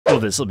Oh,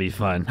 this will be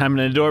fun. I'm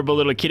an adorable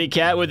little kitty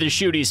cat with a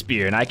shooty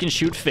spear, and I can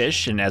shoot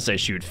fish, and as I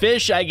shoot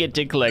fish, I get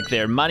to collect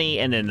their money,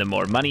 and then the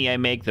more money I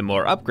make, the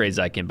more upgrades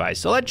I can buy.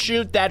 So let's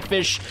shoot that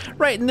fish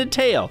right in the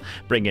tail.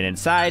 Bring it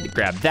inside,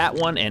 grab that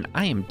one, and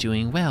I am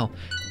doing well.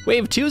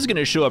 Wave 2 is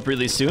gonna show up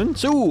really soon.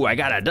 So, I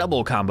got a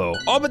double combo.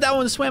 Oh, but that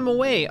one swam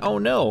away. Oh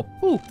no.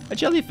 Ooh, a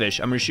jellyfish.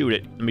 I'm gonna shoot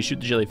it. Let me shoot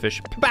the jellyfish.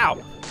 Pow!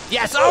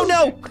 Yes, oh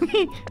no!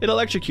 It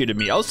electrocuted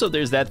me. Also,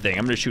 there's that thing.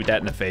 I'm gonna shoot that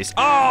in the face.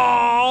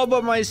 Oh,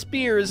 but my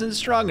spear isn't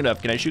strong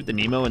enough. Can I shoot the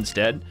Nemo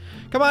instead?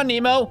 Come on,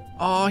 Nemo.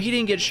 Oh, he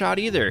didn't get shot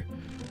either.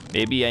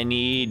 Maybe I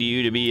need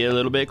you to be a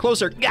little bit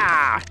closer.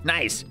 Yeah,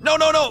 nice. No,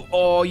 no, no.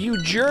 Oh, you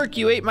jerk,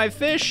 you ate my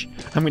fish.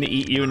 I'm gonna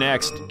eat you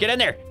next. Get in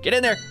there, get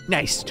in there.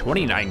 Nice,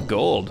 29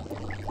 gold.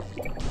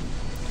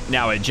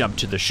 Now I jump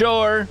to the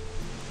shore,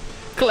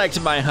 collect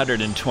my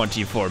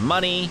 124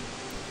 money,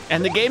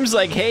 and the game's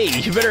like, hey,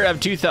 you better have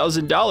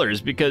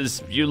 $2,000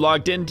 because you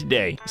logged in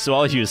today. So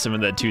I'll use some of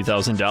that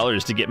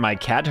 $2,000 to get my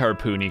cat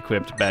harpoon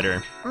equipped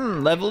better.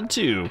 Level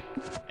 2.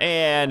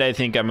 And I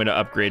think I'm gonna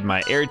upgrade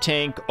my air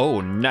tank.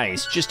 Oh,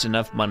 nice, just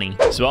enough money.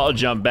 So I'll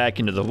jump back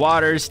into the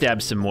water,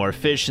 stab some more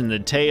fish in the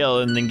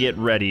tail, and then get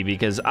ready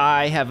because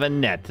I have a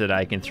net that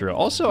I can throw.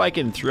 Also, I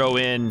can throw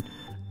in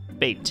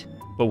bait,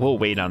 but we'll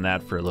wait on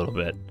that for a little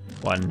bit.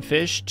 1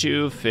 fish,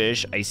 2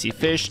 fish, icy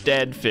fish,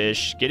 dead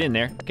fish. Get in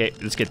there. Okay,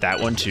 let's get that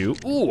one too.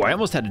 Ooh, I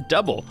almost had a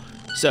double.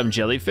 Some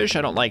jellyfish,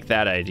 I don't like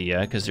that idea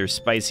because they're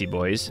spicy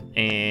boys.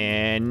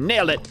 And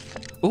nailed it.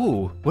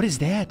 Ooh, what is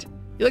that?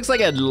 It looks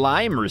like a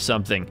lime or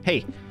something.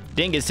 Hey,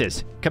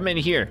 dinguses, come in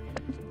here.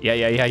 Yeah,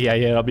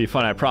 it'll be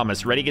fun, I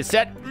promise. Ready, get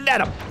set,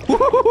 net him.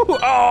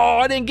 Oh,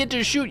 I didn't get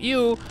to shoot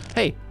you.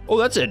 Hey, oh,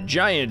 that's a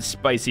giant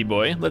spicy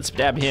boy. Let's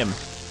stab him.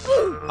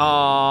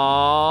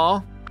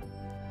 Aww.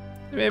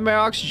 It made my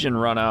oxygen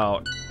run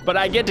out. But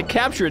I get to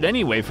capture it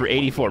anyway for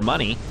 84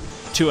 money.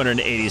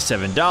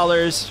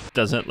 $287.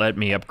 Doesn't let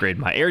me upgrade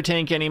my air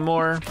tank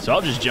anymore. So I'll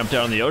just jump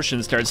down in the ocean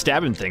and start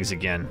stabbing things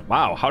again.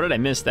 Wow, how did I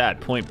miss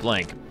that point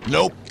blank?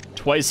 Nope.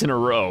 Twice in a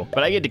row.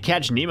 But I get to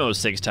catch Nemo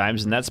 6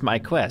 times and that's my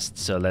quest.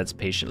 So let's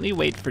patiently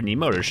wait for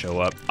Nemo to show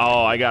up.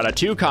 Oh, I got a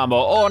 2 combo.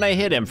 Oh, and I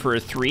hit him for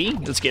a 3.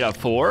 Let's get a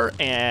 4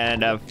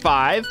 and a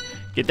 5.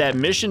 Get that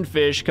mission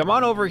fish. Come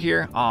on over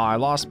here. Oh, I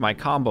lost my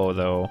combo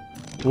though.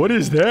 What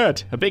is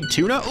that? A big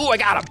tuna? Oh, I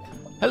got him.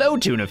 Hello,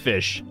 tuna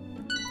fish.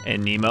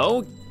 And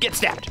Nemo, get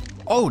stabbed.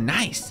 Oh,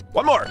 nice.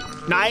 One more.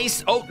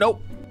 Nice. Oh,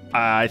 nope.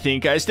 I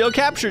think I still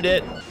captured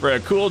it for a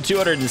cool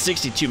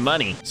 262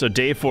 money. So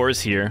day 4 is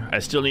here. I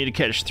still need to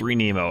catch 3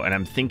 Nemo, and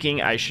I'm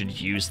thinking I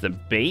should use the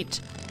bait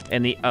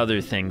and the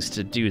other things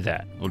to do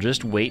that. We'll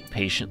just wait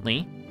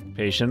patiently.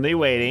 Patiently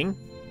waiting.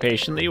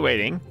 Patiently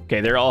waiting.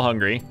 Okay, they're all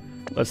hungry.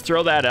 Let's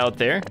throw that out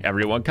there.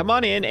 Everyone come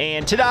on in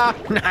and ta-da!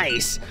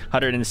 Nice!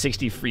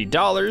 160 free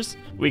dollars.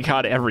 We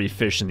caught every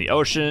fish in the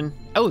ocean.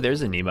 Oh,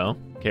 there's a Nemo.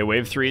 Okay,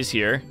 wave 3 is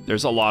here.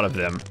 There's a lot of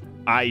them.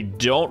 I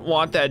don't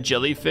want that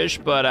jellyfish,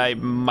 but I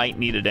might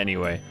need it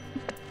anyway.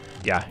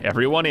 Yeah,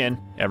 everyone in,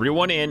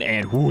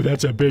 and ooh,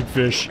 that's a big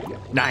fish.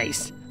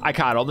 Nice! I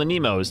caught all the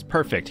Nemos,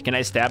 perfect. Can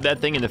I stab that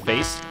thing in the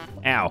face?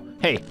 Ow,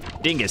 hey,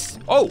 dingus.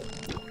 Oh,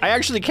 I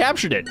actually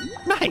captured it.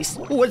 Nice,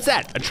 ooh, what's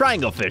that? A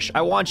triangle fish,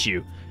 I want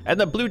you. And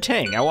the blue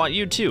tang, I want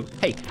you too.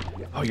 Hey,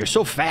 oh, you're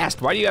so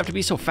fast. Why do you have to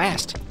be so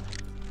fast?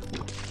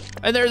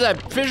 And there's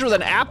that fish with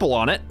an apple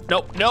on it.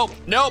 Nope, nope,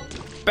 nope,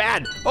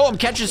 bad. Oh, I'm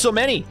catching so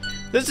many.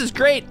 This is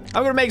great.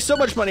 I'm gonna make so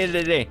much money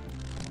today.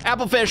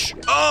 Apple fish,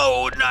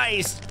 oh,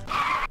 nice.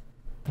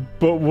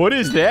 But what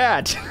is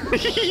that?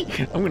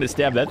 I'm gonna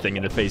stab that thing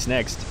in the face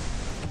next.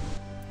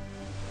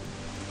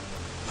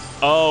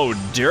 Oh,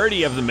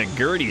 dirty of the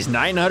McGurdy's,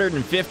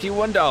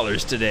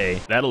 $951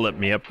 today. That'll let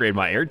me upgrade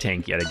my air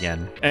tank yet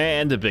again.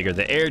 And the bigger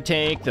the air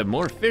tank, the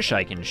more fish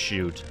I can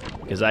shoot,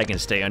 because I can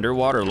stay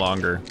underwater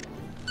longer.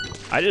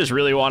 I just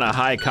really want a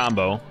high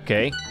combo,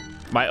 okay?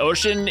 My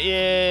ocean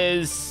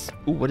is,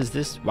 ooh, what is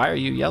this? Why are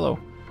you yellow?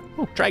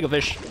 Oh, triangle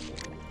fish.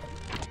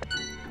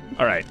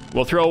 All right,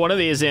 we'll throw one of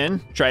these in,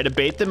 try to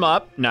bait them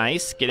up.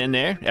 Nice, get in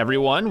there.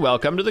 Everyone,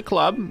 welcome to the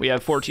club. We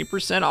have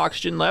 14%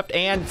 oxygen left,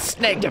 and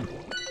snagged him.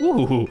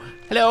 Ooh,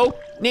 hello,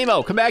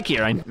 Nemo, come back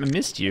here. I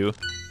missed you.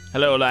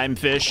 Hello, lime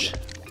fish.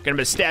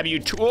 Gonna stab you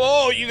too.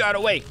 Oh, you got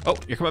away. Oh,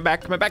 you're coming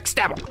back,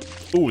 stab him.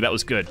 Ooh, that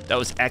was good. That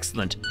was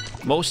excellent.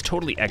 Most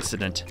totally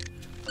excellent.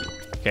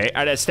 Okay,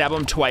 I gotta stab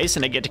him twice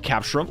and I get to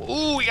capture him.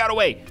 Ooh, he got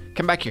away.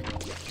 Come back here.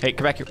 Hey,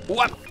 come back here.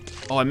 What?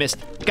 Oh, I missed.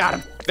 Got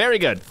him. Very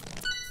good.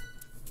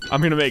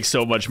 I'm gonna make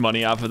so much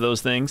money off of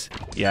those things.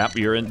 Yep,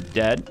 you're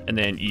dead, and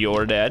then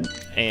you're dead,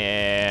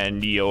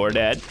 and you're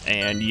dead,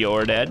 and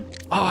you're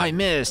dead. Oh, I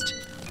missed.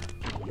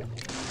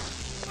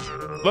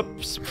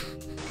 Whoops.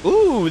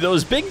 Ooh,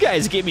 those big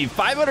guys gave me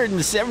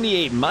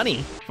 578 money.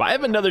 If I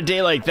have another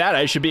day like that,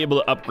 I should be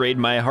able to upgrade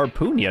my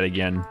harpoon yet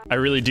again. I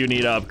really do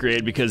need to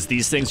upgrade because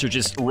these things are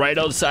just right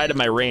outside of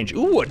my range.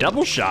 Ooh, a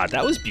double shot,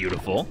 that was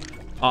beautiful.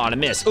 Oh, and a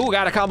miss. Ooh,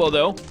 got a combo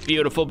though.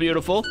 Beautiful,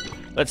 beautiful.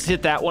 Let's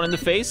hit that one in the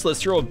face.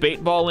 Let's throw a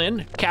bait ball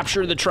in,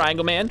 capture the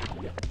triangle man.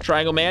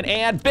 Triangle man,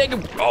 and big.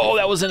 Oh,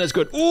 that wasn't as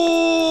good.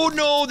 Oh,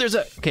 no, there's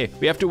a, okay,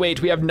 we have to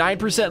wait. We have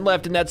 9%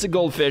 left, and that's a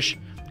goldfish.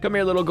 Come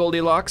here, little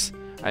Goldilocks.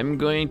 I'm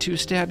going to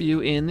stab you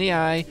in the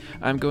eye.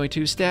 I'm going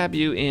to stab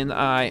you in the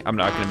eye. I'm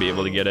not gonna be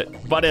able to get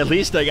it, but at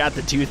least I got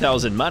the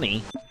 2,000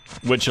 money,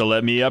 which will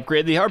let me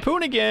upgrade the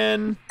harpoon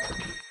again.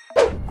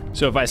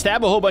 So if I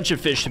stab a whole bunch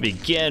of fish to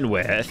begin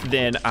with,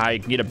 then I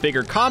get a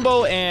bigger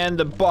combo and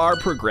the bar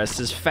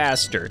progresses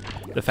faster.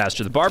 The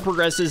faster the bar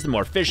progresses, the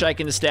more fish I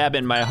can stab,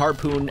 and my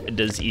harpoon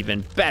does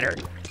even better.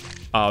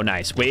 Oh,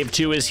 nice. Wave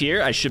 2 is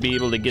here. I should be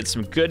able to get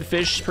some good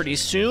fish pretty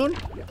soon.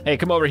 Hey,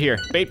 come over here.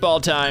 Bait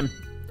ball time.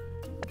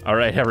 All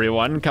right,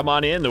 everyone, come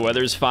on in. The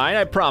weather's fine,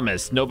 I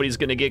promise. Nobody's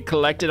gonna get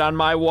collected on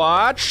my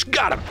watch.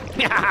 Got him.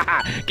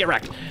 Get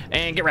wrecked,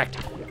 and get wrecked.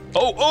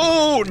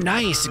 Oh,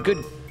 nice.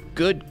 Good.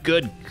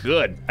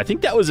 I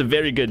think that was a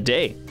very good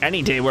day.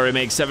 Any day where I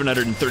make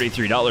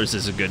 $733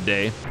 is a good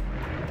day.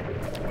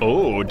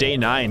 Oh, day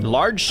 9,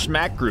 large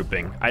smack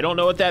grouping. I don't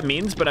know what that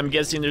means, but I'm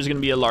guessing there's gonna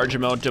be a large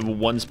amount of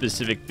one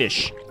specific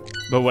fish.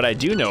 But what I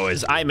do know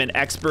is I'm an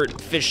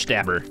expert fish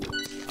stabber.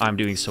 I'm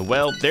doing so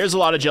well. There's a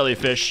lot of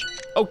jellyfish.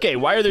 Okay,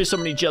 why are there so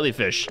many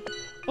jellyfish?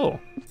 Oh,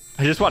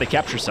 I just want to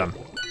capture some.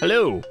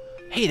 Hello.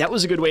 Hey, that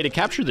was a good way to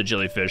capture the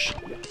jellyfish.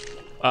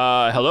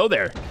 Hello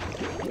there.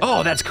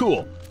 Oh, that's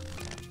cool.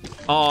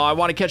 Oh, I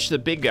want to catch the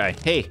big guy.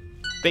 Hey,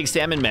 big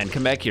salmon man,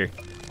 come back here.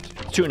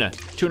 Tuna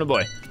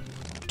boy.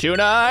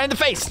 Tuna in the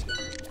face.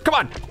 Come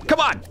on.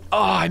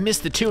 Oh, I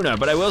missed the tuna,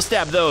 but I will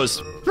stab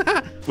those.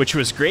 Which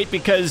was great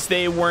because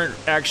they weren't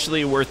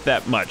actually worth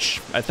that much.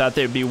 I thought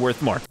they'd be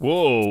worth more.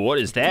 Whoa, what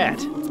is that?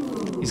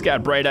 He's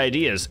got bright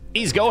ideas.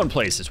 He's going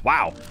places,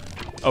 wow.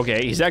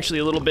 Okay, he's actually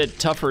a little bit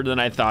tougher than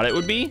I thought it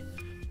would be.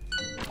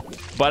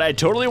 But I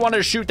totally want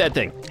to shoot that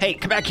thing. Hey,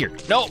 come back here.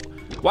 No,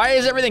 why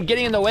is everything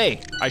getting in the way?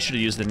 I should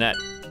have used the net.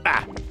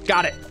 Ah,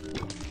 got it.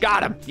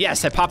 Got him.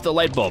 Yes, I popped the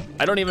light bulb.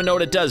 I don't even know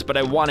what it does, but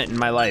I want it in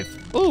my life.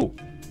 Ooh,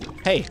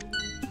 hey,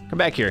 come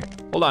back here.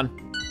 Hold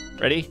on,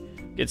 ready?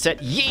 Get set,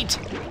 yeet.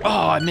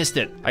 Oh, I missed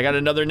it. I got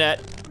another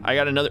net.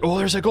 Oh,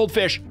 there's a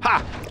goldfish,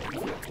 ha.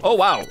 Oh,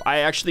 wow, I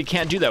actually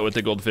can't do that with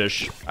the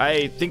goldfish.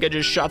 I think I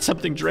just shot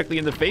something directly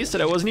in the face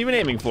that I wasn't even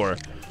aiming for.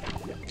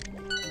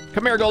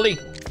 Come here, Goldie,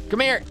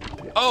 come here.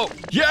 Oh,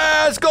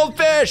 yes,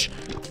 goldfish.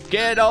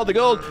 Get all the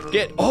gold,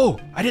 oh,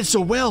 I did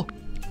so well.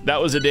 That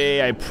was a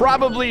day I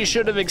probably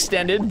should have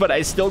extended, but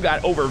I still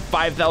got over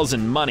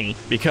 5,000 money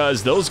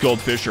because those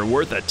goldfish are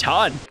worth a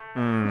ton.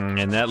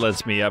 And that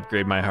lets me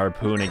upgrade my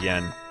harpoon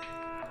again.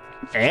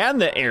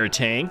 And the air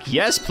tank,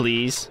 yes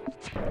please.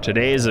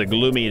 Today is a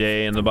gloomy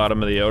day in the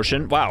bottom of the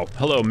ocean. Wow,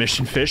 hello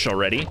mission fish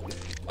already.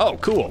 Oh,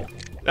 cool.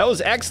 That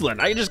was excellent.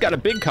 I just got a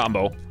big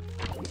combo.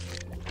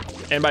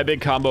 And by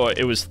big combo,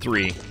 it was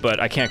 3, but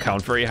I can't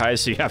count very high,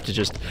 so you have to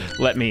just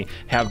let me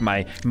have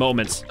my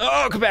moments.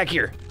 Oh, come back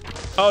here.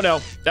 Oh no,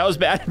 that was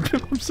bad.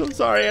 I'm so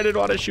sorry, I didn't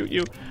want to shoot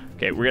you.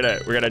 Okay, we're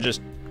gonna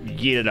just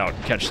yeet it out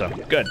and catch some.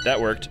 Good, that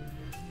worked.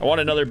 I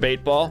want another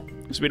bait ball,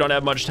 because we don't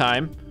have much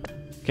time.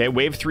 Okay,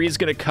 wave 3 is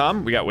gonna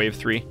come. We got wave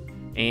 3.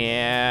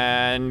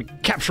 And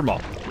capture them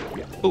all.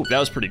 Ooh, that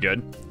was pretty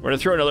good. We're gonna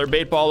throw another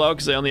bait ball out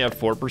because I only have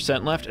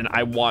 4% left, and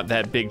I want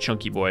that big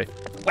chunky boy.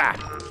 Wah!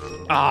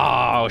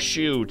 Oh,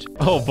 shoot.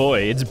 Oh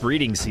boy, it's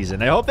breeding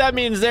season. I hope that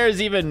means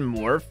there's even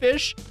more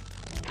fish.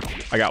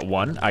 I got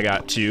 1, I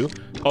got 2.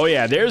 Oh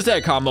yeah, there's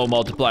that combo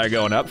multiplier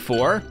going up.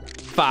 4,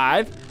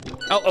 5.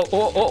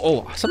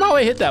 Oh, somehow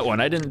I hit that one.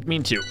 I didn't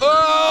mean to.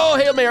 Oh,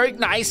 Hail Mary,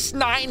 nice,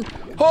 9.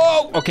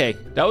 Oh, okay,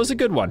 that was a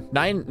good one.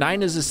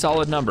 9 is a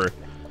solid number.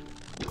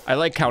 I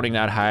like counting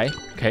that high.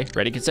 Okay,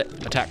 ready, get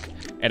set, attack,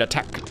 and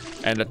attack,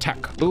 and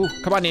attack. Ooh,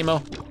 come on,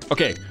 Nemo.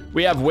 Okay,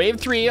 we have wave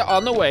 3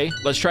 on the way.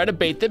 Let's try to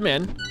bait them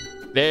in.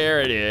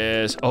 There it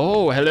is.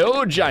 Oh,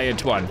 hello,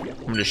 giant one.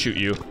 I'm gonna shoot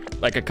you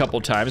like a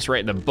couple times right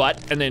in the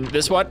butt. And then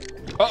this one.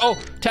 Uh-oh,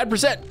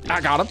 10%.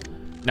 I got him.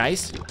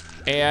 Nice.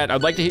 And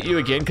I'd like to hit you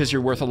again because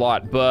you're worth a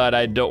lot, but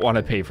I don't want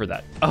to pay for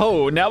that.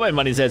 Oh, now my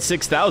money's at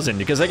 6,000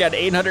 because I got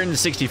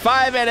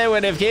 865 and I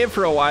went AFK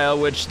for a while,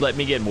 which let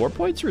me get more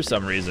points for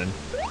some reason.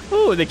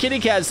 Oh, the kitty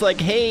cat's like,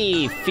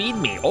 hey, feed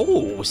me.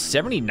 Oh,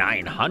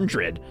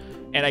 7,900.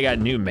 And I got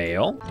new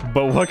mail.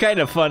 But what kind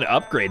of fun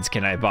upgrades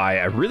can I buy?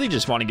 I really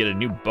just want to get a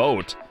new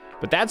boat,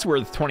 but that's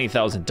worth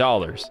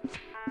 $20,000.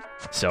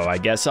 So I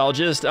guess I'll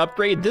just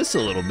upgrade this a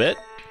little bit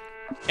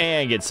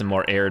and get some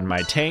more air in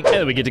my tank.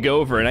 And we get to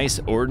go for a nice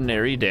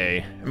ordinary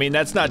day. I mean,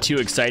 that's not too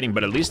exciting,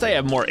 but at least I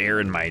have more air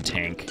in my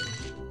tank.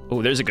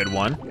 Oh, there's a good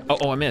one.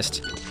 Oh, I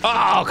missed.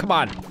 Oh, come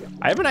on.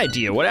 I have an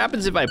idea. What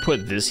happens if I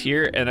put this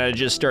here and I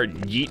just start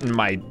yeeting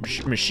my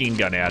machine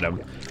gun at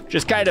him?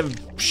 Just kind of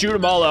shoot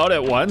them all out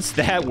at once.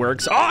 That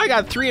works. Oh, I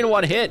got 3 in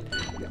 1 hit.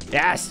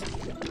 Yes.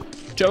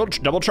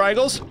 Double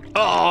triangles.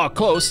 Oh,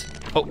 close.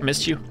 Oh,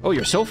 missed you. Oh,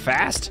 you're so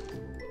fast.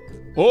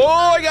 Oh,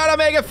 I got a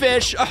mega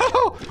fish.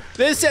 Oh,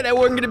 they said there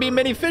weren't gonna be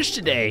many fish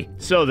today.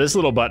 So this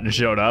little button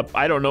showed up.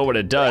 I don't know what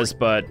it does,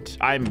 but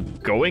I'm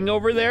going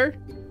over there.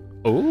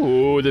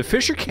 Oh, the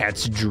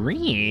Fishercat's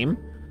dream.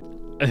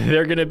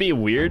 They're gonna be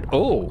weird.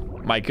 Oh,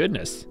 my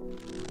goodness.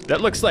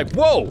 That looks like,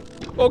 whoa,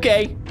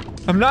 okay.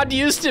 I'm not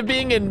used to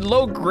being in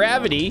low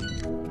gravity.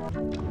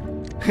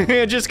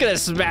 Just gonna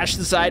smash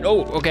the side.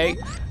 Oh, okay.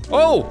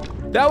 Oh,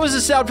 that was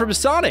a sound from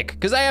Sonic,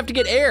 because I have to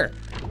get air.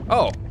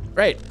 Oh,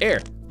 right,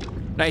 air.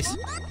 Nice.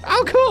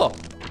 Oh, cool.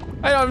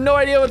 I have no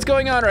idea what's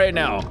going on right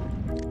now.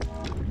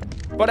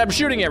 But I'm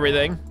shooting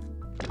everything.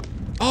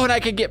 Oh, and I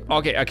can get,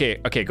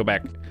 okay, go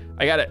back.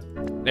 I got it.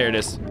 There it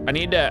is. I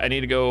need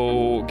to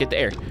go get the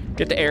air.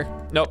 Get the air.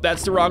 Nope,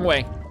 that's the wrong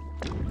way.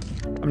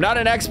 I'm not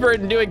an expert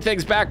in doing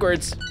things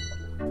backwards.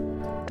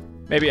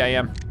 Maybe I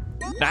am.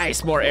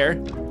 Nice, more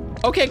air.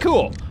 Okay,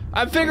 cool.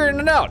 I'm figuring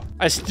it out.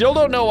 I still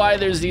don't know why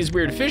there's these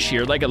weird fish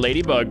here, like a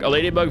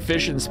ladybug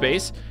fish in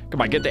space.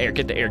 Come on, get the air,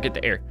 get the air, get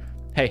the air.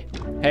 Hey,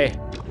 hey.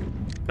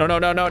 No,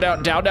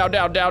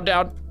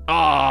 down. Oh,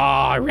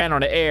 I ran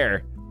out of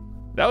air.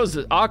 That was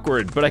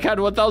awkward, but I got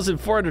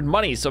 1,400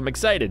 money, so I'm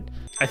excited.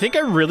 I think I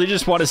really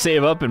just want to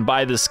save up and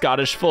buy the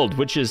Scottish Fold,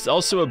 which is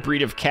also a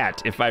breed of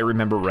cat, if I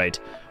remember right.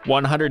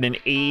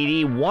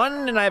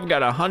 181, and I've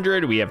got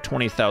 100. We have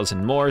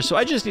 20,000 more, so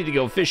I just need to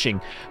go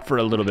fishing for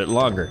a little bit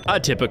longer.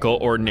 A typical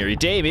ordinary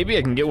day. Maybe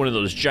I can get one of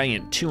those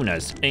giant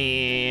tunas.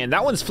 And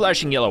that one's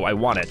flashing yellow. I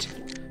want it.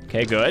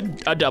 Okay,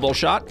 good. A double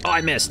shot. Oh,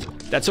 I missed.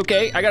 That's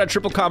okay. I got a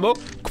triple combo.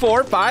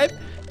 4, 5,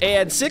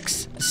 and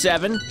 6,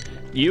 7.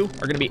 You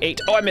are gonna be 8.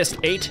 Oh, I missed.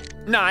 8,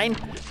 9,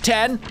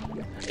 10,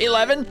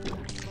 11,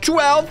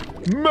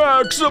 12.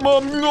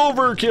 Maximum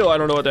overkill. I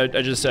don't know what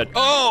I just said.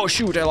 Oh,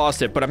 shoot, I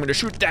lost it, but I'm gonna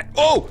shoot that.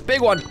 Oh,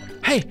 big one.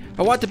 Hey,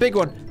 I want the big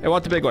one. I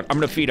want the big one. I'm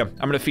gonna feed him.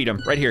 I'm gonna feed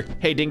him right here.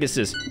 Hey,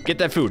 dinguses, get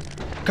that food.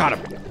 Got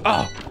him.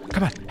 Oh,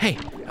 come on. Hey,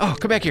 oh,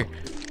 come back here.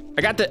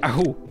 I got the,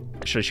 oh.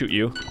 Should I shoot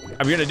you?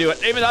 I'm gonna do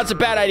it, even though that's a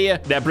bad idea.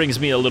 That brings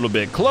me a little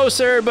bit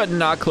closer, but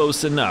not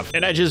close enough.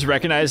 And I just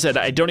realized that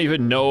I don't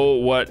even know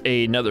what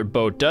another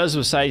boat does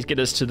besides get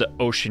us to the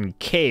ocean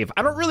cave.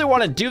 I don't really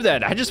wanna do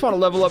that. I just wanna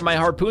level up my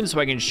harpoon so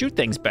I can shoot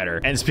things better.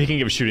 And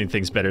speaking of shooting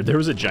things better, there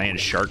was a giant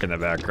shark in the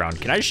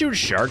background. Can I shoot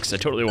sharks? I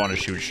totally wanna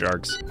shoot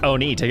sharks. Oh,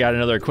 neat, I got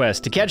another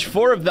quest. To catch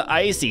 4 of the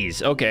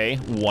ices. Okay,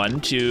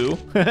 1, 2,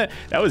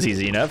 that was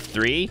easy enough.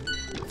 3,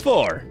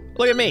 4.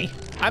 Look at me,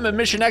 I'm a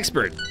mission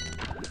expert.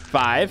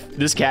 5.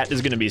 This cat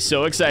is gonna be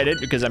so excited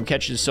because I'm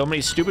catching so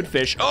many stupid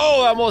fish.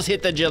 Oh, I almost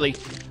hit the jelly.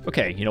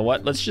 Okay, you know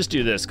what? Let's just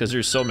do this because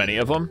there's so many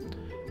of them.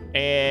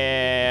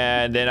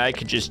 And then I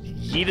could just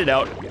yeet it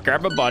out,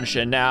 grab a bunch,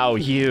 and now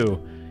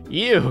you,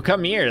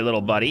 come here, little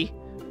buddy.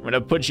 I'm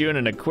gonna put you in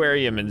an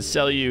aquarium and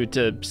sell you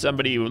to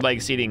somebody who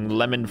likes eating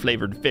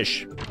lemon-flavored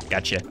fish.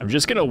 Gotcha. I'm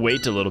just gonna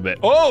wait a little bit.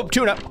 Oh,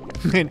 tuna!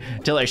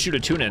 Until I shoot a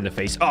tuna in the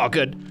face. Oh,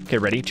 good. Okay,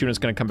 ready? Tuna's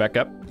gonna come back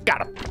up.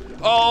 Got him.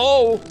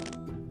 Oh!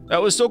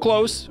 That was so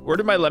close. Where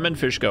did my lemon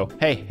fish go?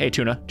 Hey,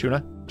 tuna.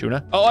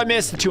 Oh, I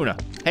missed the tuna.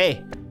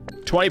 Hey,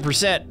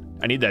 20%.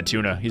 I need that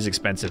tuna. He's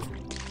expensive.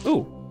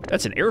 Ooh,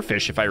 that's an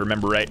airfish if I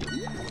remember right.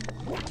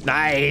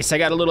 Nice, I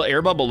got a little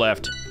air bubble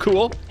left.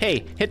 Cool.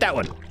 Hey, hit that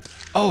one.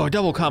 Oh, a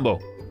double combo.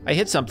 I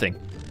hit something.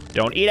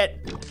 Don't eat it.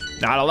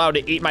 Not allowed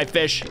to eat my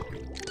fish.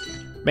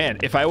 Man,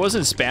 if I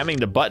wasn't spamming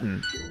the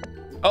button.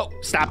 Oh,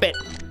 stop it.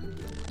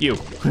 You.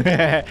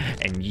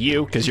 And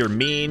you, because you're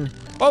mean.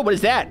 Oh, what is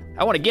that?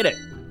 I want to get it.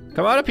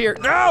 Come on up here.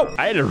 No!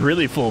 I had a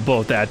really full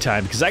boat that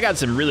time because I got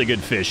some really good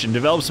fish and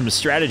developed some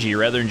strategy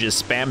rather than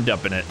just spam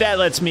dumping it. That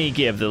lets me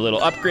give the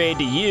little upgrade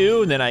to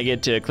you, and then I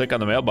get to click on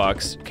the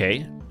mailbox.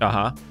 Okay,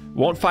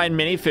 Won't find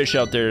many fish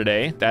out there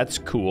today. That's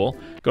cool.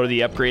 Go to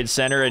the upgrade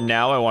center, and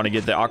now I want to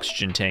get the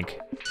oxygen tank.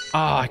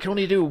 Ah, I can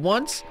only do it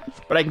once,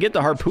 but I can get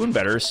the harpoon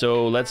better,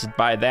 so let's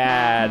buy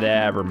that.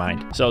 Never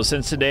mind. So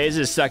since today's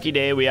a sucky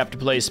day, we have to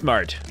play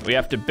smart. We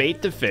have to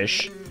bait the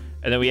fish,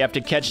 and then we have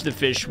to catch the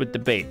fish with the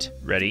bait.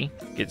 Ready,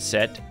 get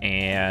set,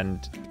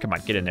 and come on,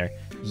 get in there.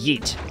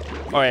 Yeet.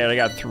 All right, I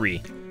got 3.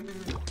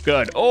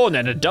 Good. Oh, and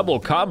then a double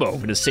combo. I'm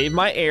gonna save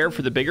my air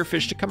for the bigger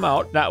fish to come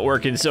out. Not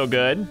working so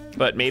good,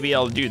 but maybe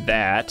I'll do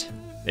that.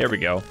 There we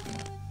go.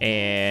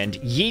 And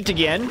yeet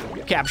again.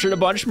 Captured a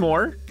bunch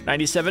more.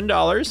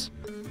 $97.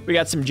 We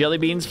got some jelly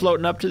beans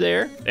floating up to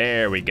there.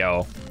 There we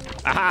go.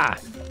 Aha!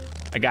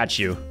 I got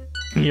you.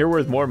 You're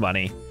worth more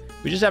money.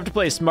 We just have to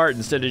play smart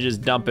instead of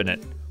just dumping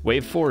it.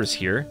 Wave 4 is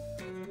here.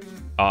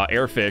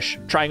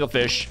 Airfish, triangle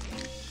fish.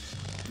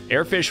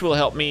 Airfish will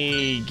help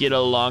me get a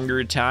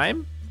longer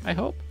time, I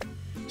hope.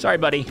 Sorry,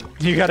 buddy.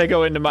 You gotta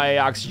go into my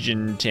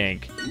oxygen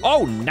tank.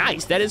 Oh,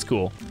 nice, that is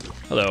cool.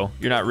 Hello,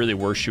 you're not really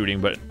worth shooting,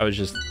 but I was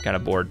just kind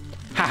of bored.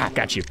 Haha,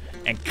 got you,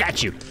 and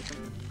got you.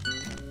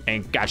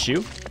 And got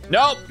you.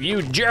 Nope,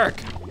 you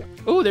jerk.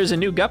 Ooh, there's a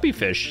new guppy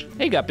fish.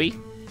 Hey, guppy.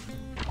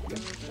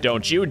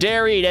 Don't you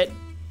dare eat it.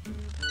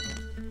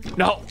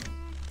 No.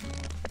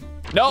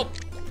 Nope.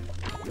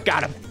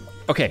 Got him.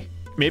 Okay,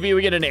 maybe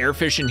we get an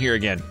airfish in here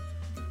again.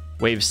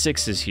 Wave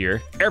 6 is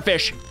here.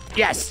 Airfish,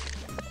 yes.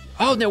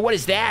 Oh, no, what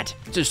is that?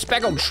 It's a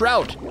speckled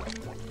trout.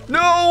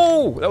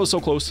 No, that was so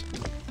close.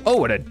 Oh,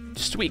 what a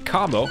sweet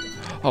combo.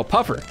 Oh,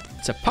 puffer,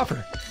 it's a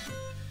puffer.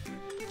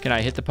 Can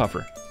I hit the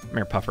puffer? Come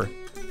here, puffer.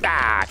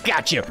 Ah,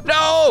 got you.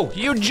 No,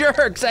 you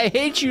jerks, I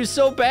hate you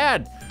so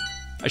bad.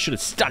 I should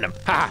have stunned him.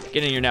 Ha,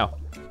 get in here now.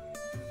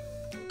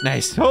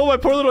 Nice. Oh, my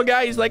poor little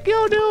guy. He's like,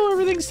 oh no,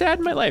 everything's sad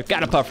in my life.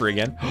 Got a puffer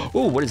again.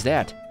 Oh, what is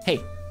that? Hey,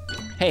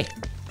 hey,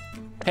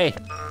 hey.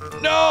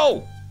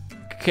 No!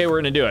 Okay, we're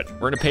gonna do it.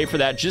 We're gonna pay for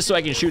that just so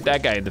I can shoot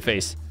that guy in the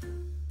face.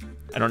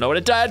 I don't know what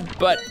it did,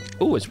 but,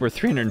 ooh, it's worth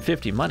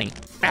 350 money.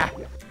 Ah,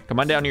 come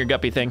on down here,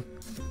 guppy thing.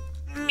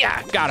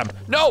 Yeah, got him.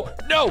 No,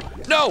 no,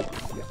 no!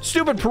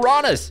 Stupid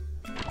piranhas!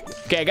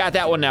 Okay, I got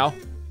that one now.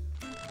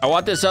 I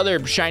want this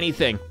other shiny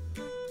thing.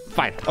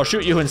 Fine, I'll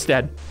shoot you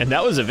instead. And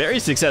that was a very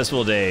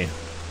successful day.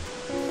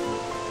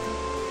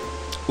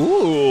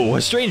 Ooh,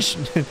 a strange...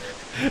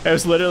 It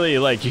was literally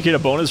like, you get a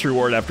bonus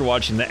reward after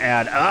watching the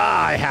ad.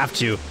 Ah, I have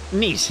to.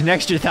 Neat, an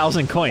extra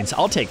 1,000 coins.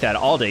 I'll take that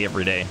all day,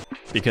 every day.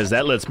 Because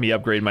that lets me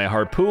upgrade my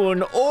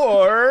harpoon,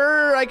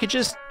 or I could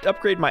just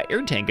upgrade my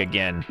air tank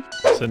again.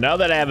 So now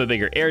that I have a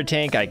bigger air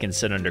tank, I can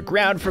sit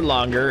underground for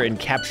longer and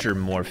capture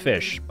more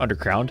fish.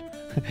 Underground?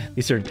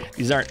 These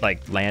aren't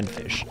like land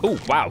fish. Oh,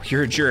 wow,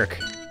 you're a jerk.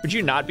 Would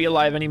you not be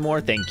alive anymore?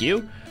 Thank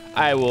you.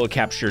 I will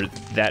capture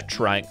that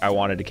triangle. I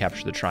wanted to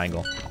capture the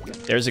triangle.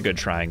 There's a good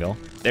triangle.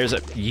 There's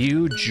a,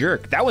 you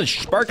jerk. That was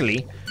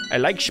sparkly. I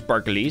like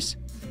sparklies.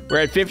 We're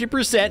at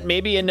 50%,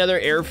 maybe another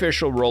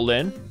airfish will roll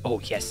in. Oh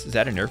yes, is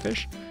that an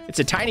airfish? It's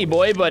a tiny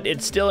boy, but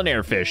it's still an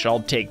airfish.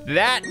 I'll take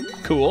that,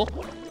 cool.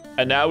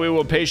 And now we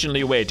will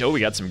patiently wait. Oh,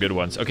 we got some good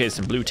ones. Okay,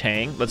 some blue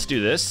tang, let's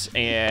do this.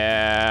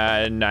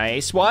 And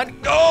nice one.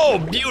 Oh,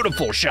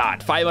 beautiful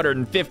shot,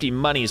 550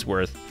 money's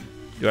worth.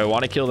 Do I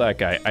wanna kill that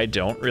guy? I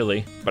don't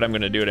really, but I'm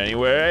gonna do it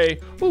anyway.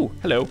 Ooh,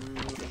 hello.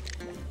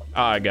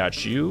 I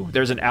got you.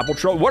 There's an apple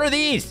troll. What are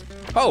these?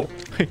 Oh,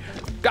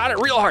 got it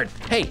real hard.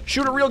 Hey,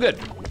 shoot it real good.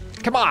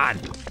 Come on.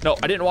 No,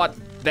 I didn't want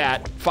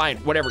that. Fine,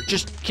 whatever,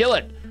 just kill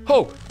it.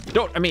 Oh,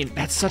 don't, I mean,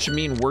 that's such a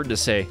mean word to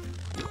say.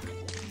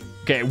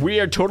 Okay, we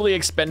are totally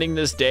expending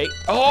this day.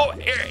 Oh,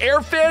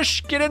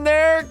 airfish, get in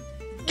there.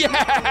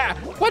 Yeah,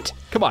 what?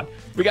 Come on,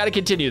 we gotta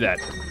continue that.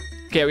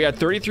 Okay, we got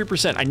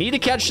 33%. I need to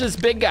catch this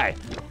big guy.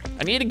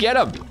 I need to get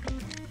him.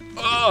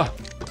 Oh,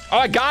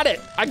 I got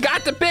it. I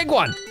got the big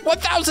one.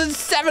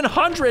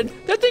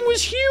 1,700. That thing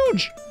was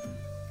huge.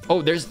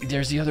 Oh, there's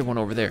the other one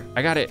over there.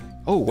 I got it.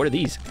 Oh, what are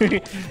these?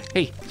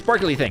 Hey,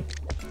 sparkly thing.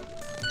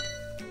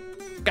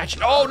 Gotcha.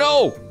 Oh,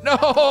 no.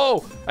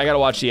 No. I gotta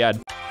watch the ad.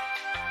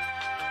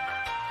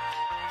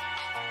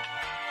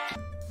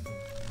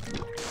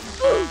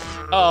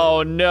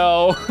 Oh,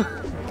 no.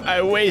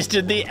 I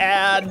wasted the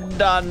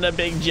ad on the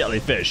big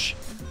jellyfish.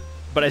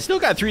 But I still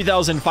got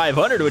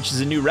 3,500, which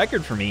is a new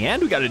record for me,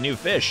 and we got a new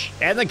fish.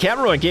 And the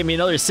cameraman gave me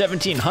another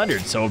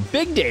 1,700, so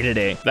big day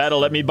today. That'll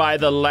let me buy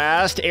the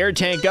last air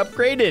tank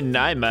upgrade, and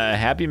I'm a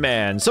happy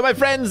man. So my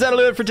friends, that'll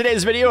do it for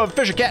today's video of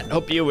Fishercat.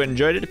 Hope you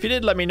enjoyed it. If you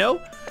did, let me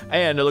know.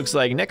 And it looks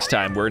like next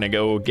time we're gonna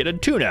go get a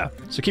tuna.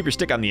 So keep your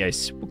stick on the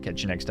ice. We'll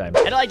catch you next time.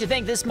 And I'd like to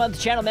thank this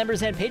month's channel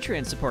members and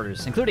Patreon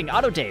supporters, including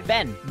Auto Dave,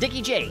 Ben,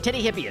 Dickie J,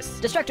 Teddy Hippias,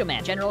 Destructo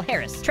Man, General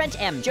Harris,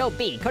 Trent M, Joe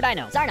B,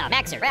 Codino, Zarna,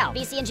 Maxer, Ralph,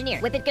 BC Engineer,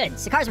 Whip It Good,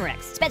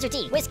 Sakarsmarex, Spencer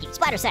T, Whiskey,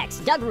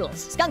 Splattersex, Doug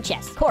Rules, Skunk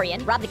Chest,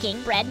 Corian, Rob the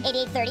King, Bread,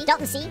 8830,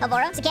 Dalton C,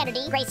 Elvora, Sikander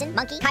D, Grayson,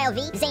 Monkey, Kyle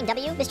V, Zane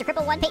W, Mr.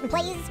 Cripple 1, Peyton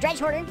Plays, Dredge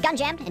Hoarder, Gun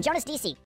Jammed, and Jonas DC.